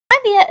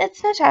Hi there,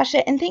 it's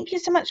Natasha, and thank you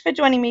so much for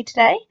joining me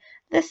today.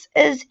 This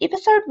is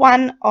episode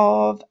 1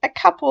 of a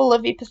couple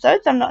of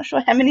episodes, I'm not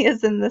sure how many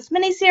is in this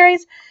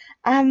mini-series,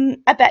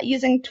 about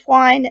using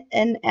twine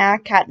in our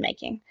card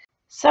making.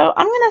 So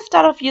I'm going to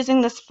start off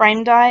using this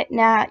frame die.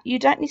 Now, you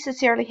don't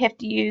necessarily have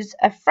to use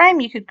a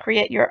frame, you could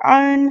create your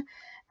own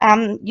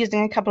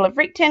using a couple of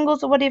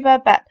rectangles or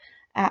whatever, but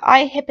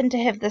I happen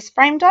to have this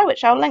frame die,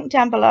 which I'll link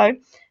down below.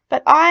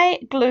 But I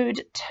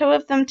glued 2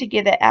 of them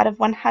together out of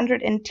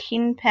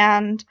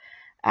 110-pound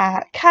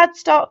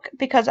cardstock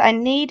because I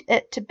need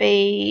it to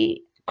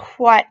be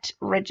quite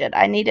rigid.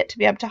 I need it to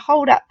be able to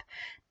hold up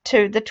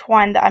to the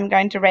twine that I'm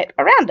going to wrap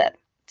around it.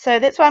 So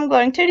that's why I'm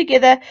gluing 2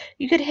 together.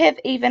 You could have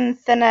even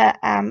thinner,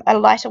 a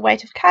lighter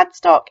weight of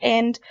cardstock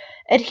and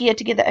adhere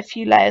together a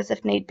few layers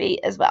if need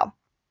be as well.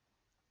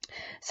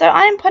 So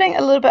I'm putting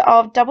a little bit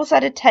of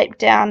double-sided tape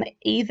down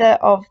either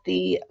of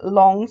the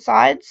long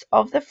sides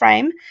of the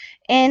frame,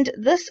 and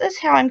this is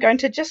how I'm going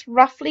to just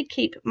roughly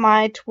keep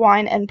my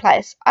twine in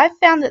place. I've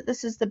found that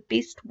this is the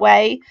best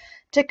way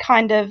to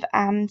kind of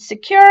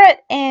secure it,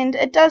 and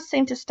it does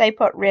seem to stay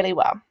put really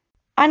well.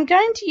 I'm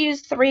going to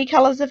use 3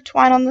 colors of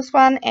twine on this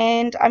one,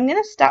 and I'm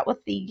going to start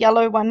with the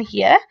yellow one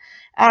here.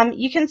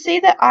 You can see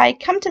that I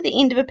come to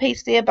the end of a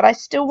piece there, but I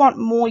still want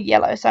more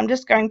yellow, so I'm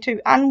just going to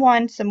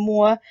unwind some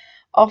more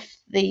off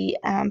the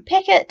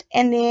packet,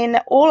 and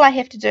then all I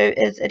have to do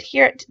is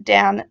adhere it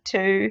down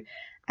to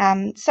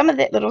some of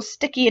that little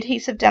sticky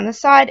adhesive down the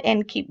side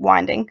and keep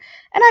winding.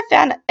 And I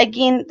found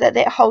again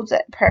that holds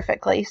it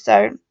perfectly,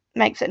 so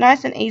makes it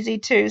nice and easy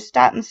to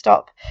start and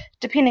stop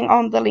depending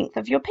on the length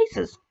of your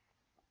pieces.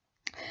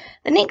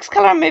 The next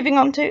color I'm moving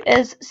on to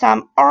is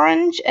some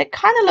orange. It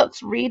kind of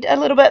looks red a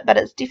little bit, but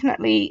it's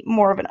definitely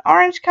more of an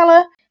orange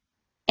color.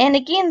 And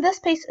again, this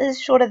piece is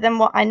shorter than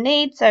what I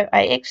need, so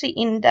I actually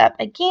end up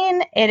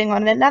again adding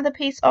on another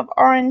piece of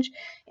orange,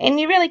 and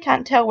you really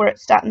can't tell where it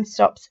starts and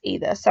stops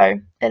either, so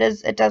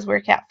it does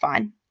work out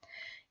fine.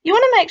 You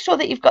want to make sure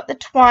that you've got the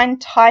twine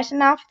tight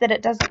enough that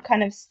it doesn't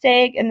kind of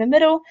sag in the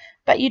middle,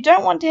 but you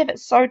don't want to have it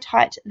so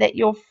tight that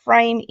your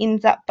frame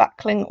ends up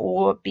buckling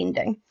or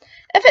bending.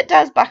 If it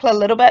does buckle a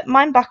little bit,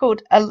 mine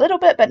buckled a little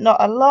bit but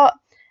not a lot,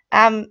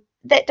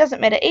 that doesn't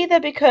matter either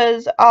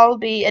because I'll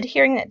be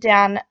adhering it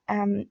down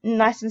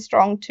nice and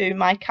strong to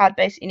my card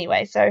base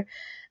anyway, so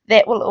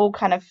that will all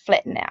kind of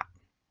flatten out.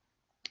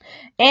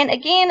 And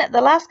again, the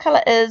last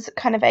color is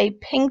kind of a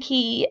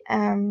pinky,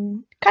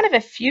 kind of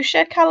a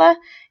fuchsia color,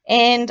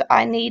 and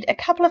I need a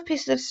couple of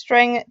pieces of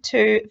string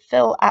to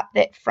fill up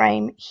that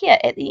frame here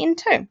at the end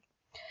too.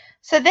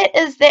 So that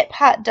is that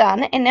part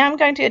done, and now I'm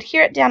going to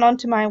adhere it down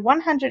onto my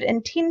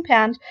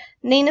 110-pound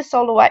Nina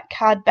Solar White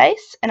card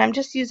base, and I'm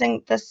just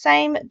using the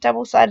same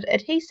double-sided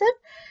adhesive.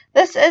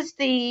 This is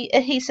the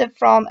adhesive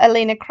from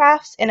Alina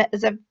Crafts, and it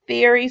is a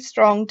very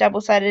strong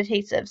double-sided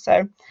adhesive,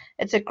 so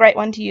it's a great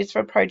one to use for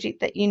a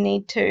project that you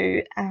need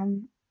to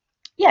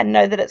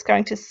know that it's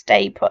going to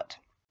stay put.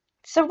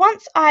 So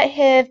once I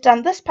have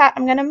done this part,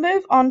 I'm going to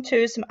move on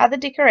to some other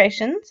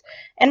decorations,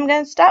 and I'm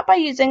going to start by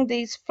using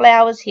these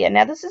flowers here.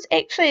 Now this is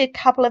actually a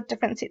couple of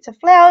different sets of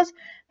flowers,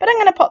 but I'm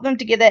going to pop them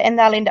together and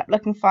they'll end up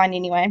looking fine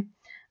anyway.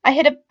 I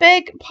had a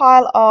big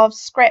pile of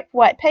scrap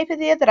white paper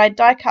there that I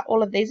die cut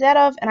all of these out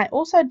of, and I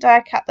also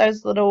die cut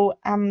those little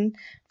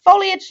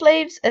foliage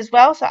leaves as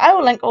well, so I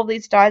will link all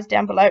these dies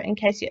down below in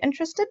case you're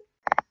interested.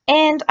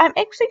 And I'm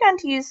actually going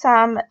to use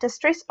some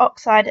Distress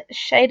Oxide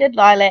Shaded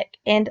Lilac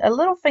and a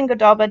little finger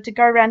dauber to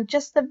go around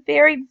just the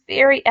very,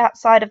 very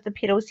outside of the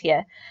petals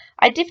here.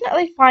 I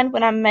definitely find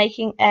when I'm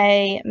making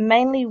a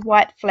mainly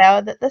white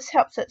flower that this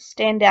helps it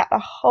stand out a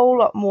whole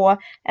lot more,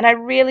 and I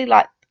really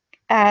like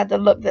the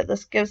look that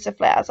this gives the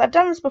flowers. I've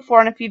done this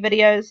before in a few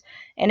videos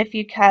and a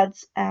few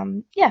cards,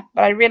 but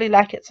I really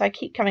like it, so I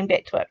keep coming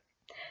back to it.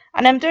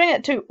 And I'm doing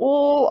it to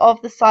all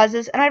of the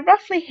sizes, and I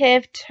roughly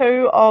have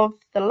 2 of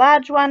the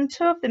large one,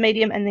 2 of the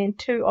medium, and then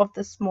 2 of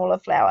the smaller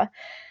flower.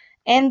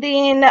 And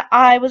then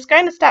I was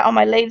going to start on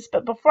my leaves,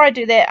 but before I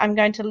do that I'm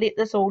going to let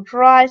this all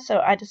dry,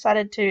 so I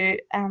decided to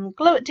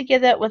glue it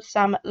together with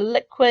some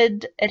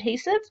liquid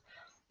adhesive.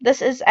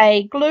 This is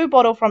a glue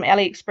bottle from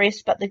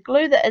AliExpress, but the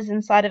glue that is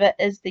inside of it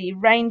is the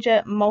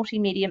Ranger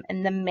Multi-Medium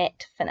in the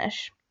matte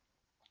finish.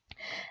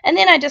 And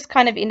then I just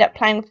kind of end up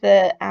playing with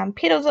the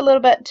petals a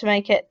little bit to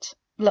make it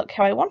look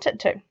how I want it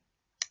to.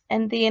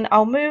 And then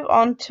I'll move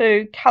on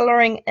to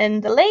colouring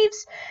in the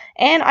leaves,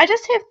 and I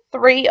just have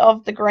 3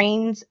 of the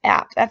greens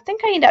out. I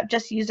think I end up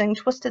just using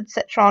Twisted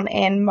Citron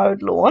and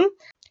Mowed Lawn.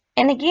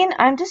 And again,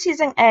 I'm just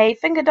using a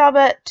finger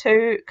dauber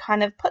to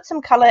kind of put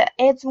some colour,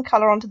 add some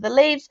colour onto the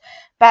leaves,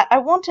 but I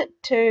want it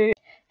to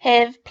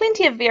have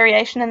plenty of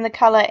variation in the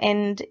colour,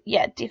 and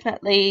yeah,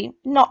 definitely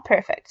not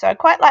perfect. So I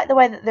quite like the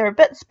way that they're a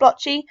bit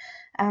splotchy,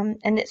 and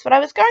that's what I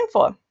was going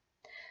for.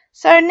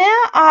 So now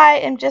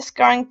I am just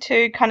going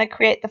to kind of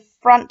create the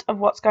front of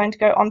what's going to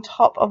go on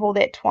top of all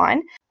that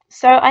twine.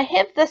 So I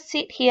have this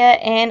set here,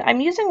 and I'm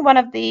using one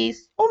of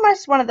these,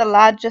 almost one of the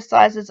larger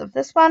sizes of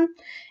this one,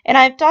 and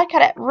I've die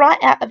cut it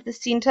right out of the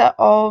center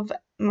of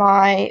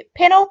my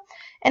panel,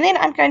 And then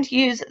I'm going to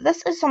use,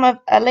 this is some of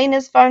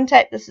Alina's foam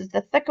tape, this is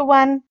the thicker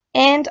one,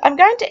 and I'm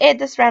going to add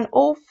this around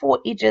all 4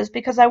 edges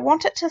because I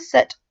want it to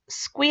sit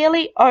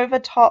squarely over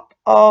top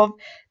of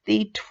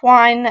the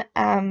twine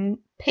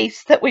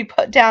piece that we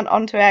put down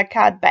onto our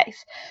card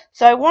base.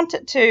 So I want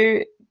it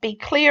to be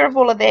clear of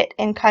all of that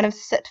and kind of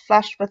sit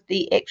flush with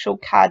the actual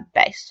card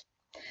base.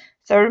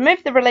 So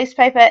remove the release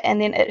paper and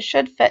then it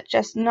should fit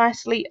just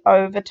nicely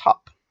over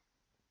top,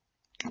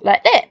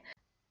 like that.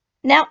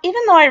 Now,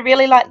 even though I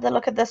really like the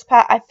look of this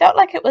part, I felt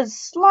like it was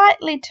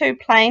slightly too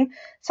plain,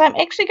 so I'm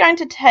actually going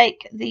to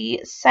take the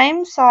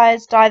same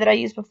size die that I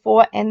used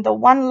before and the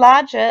one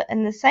larger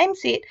in the same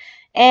set,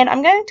 and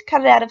I'm going to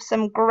cut it out of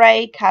some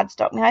grey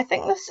cardstock. Now, I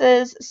think this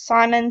is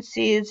Simon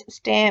Says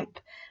stamp,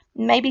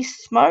 maybe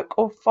Smoke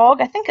or Fog.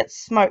 I think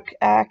it's smoke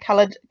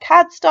coloured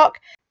cardstock,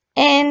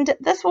 and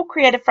this will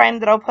create a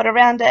frame that I'll put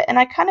around it, and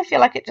I kind of feel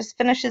like it just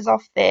finishes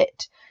off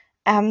that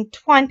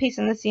twine piece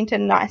in the centre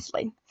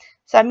nicely.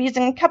 So I'm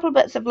using a couple of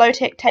bits of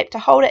low-tack tape to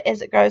hold it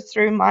as it goes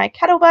through my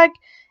Cuttlebug,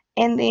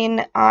 and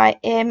then I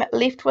am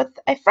left with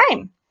a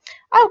frame.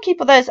 I'll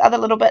keep all those other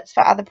little bits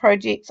for other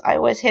projects. I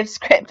always have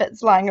scrap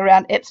bits lying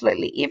around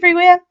absolutely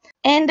everywhere.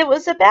 And it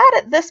was about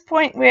at this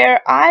point where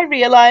I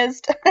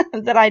realised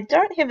that I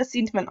don't have a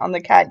sentiment on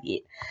the card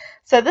yet.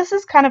 So this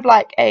is kind of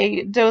like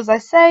a do as I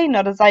say,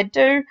 not as I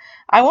do.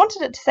 I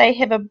wanted it to say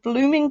have a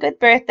blooming good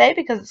birthday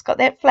because it's got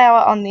that flower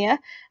on there.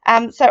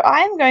 So I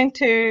am going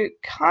to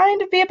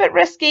kind of be a bit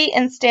risky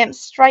and stamp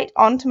straight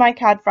onto my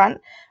card front.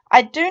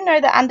 I do know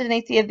that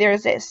underneath here there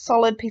is that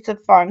solid piece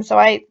of foam, so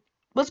I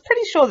was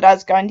pretty sure that I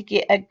was going to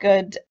get a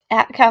good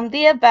outcome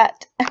there,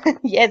 but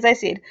yeah, as I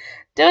said,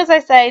 do as I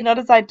say, not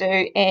as I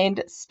do,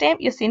 and stamp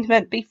your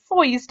sentiment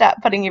before you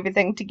start putting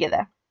everything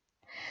together.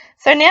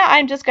 So now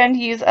I'm just going to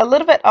use a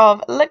little bit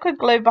of liquid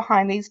glue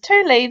behind these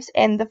 2 leaves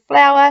and the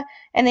flower,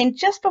 and then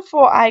just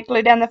before I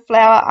glue down the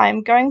flower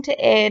I'm going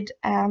to add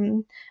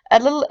a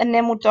little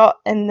enamel dot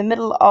in the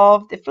middle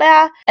of the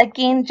flower,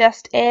 again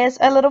just as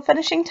a little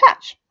finishing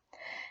touch.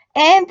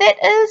 And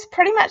that is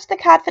pretty much the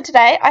card for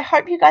today. I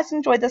hope you guys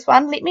enjoyed this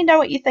one. Let me know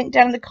what you think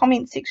down in the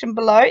comments section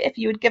below if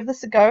you would give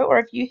this a go, or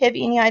if you have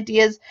any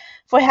ideas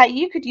for how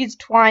you could use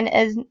twine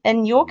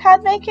in your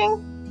card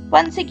making.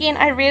 Once again,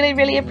 I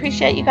really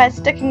appreciate you guys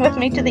sticking with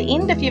me to the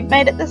end if you've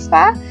made it this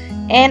far,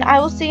 and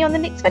I will see you on the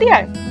next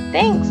video.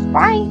 Thanks,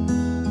 bye!